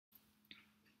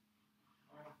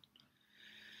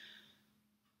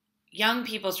young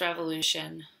people's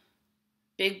revolution,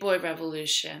 big boy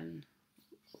revolution,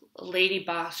 lady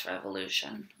boss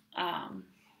revolution. I've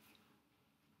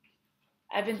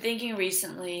been thinking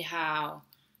recently how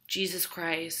Jesus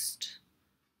Christ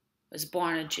was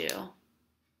born a Jew.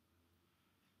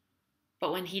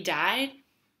 But when he died,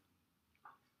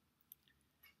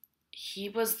 he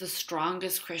was the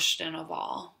strongest Christian of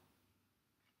all.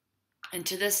 And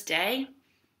to this day,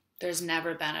 there's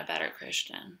never been a better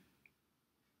Christian.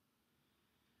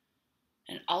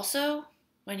 And also,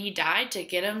 when he died, to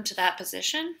get him to that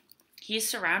position, he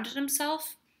surrounded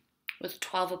himself with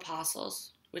 12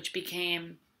 apostles, which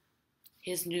became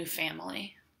his new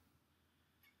family.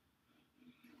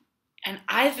 And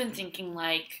I've been thinking,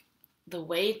 like, the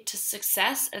way to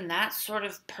success and that sort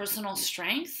of personal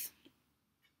strength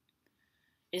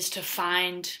is to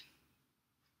find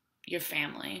your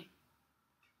family.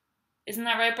 Isn't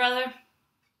that right, brother?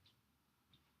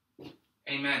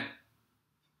 Amen.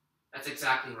 That's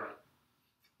exactly right.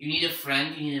 You need a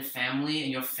friend, you need a family,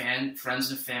 and your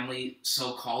friends and family,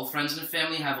 so-called friends and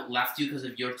family, have left you because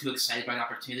you're too excited by the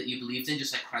opportunity that you believed in,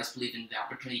 just like Christ believed in the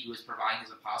opportunity he was providing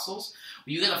his apostles.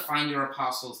 Well, you got to find your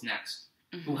apostles next,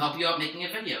 who help you out making a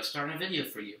video, starting a video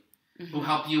for you, who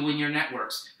help you in your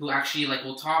networks, who actually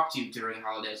will talk to you during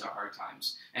holidays or hard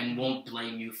times, and won't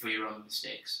blame you for your own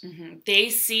mistakes. They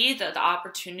see the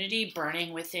opportunity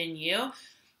burning within you,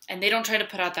 and they don't try to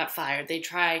put out that fire. They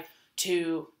try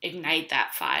to ignite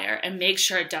that fire and make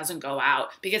sure it doesn't go out,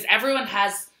 because everyone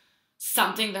has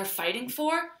something they're fighting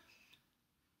for,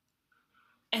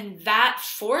 and that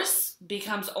force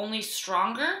becomes only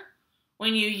stronger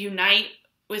when you unite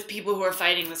with people who are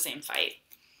fighting the same fight.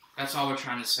 That's all we're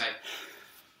trying to say.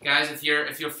 Guys, if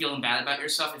you're feeling bad about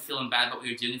yourself, if you're feeling bad about what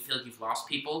you're doing, you feel like you've lost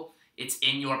people, it's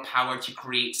in your power to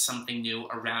create something new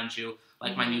around you,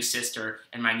 like my new sister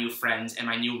and my new friends and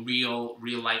my new real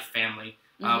life family.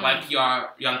 YPR,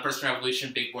 Young Person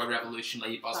Revolution, Big Boy Revolution,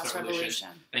 Lady Boss Revolution.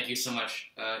 Thank you so much.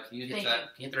 Can you hit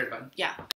the right button? Yeah.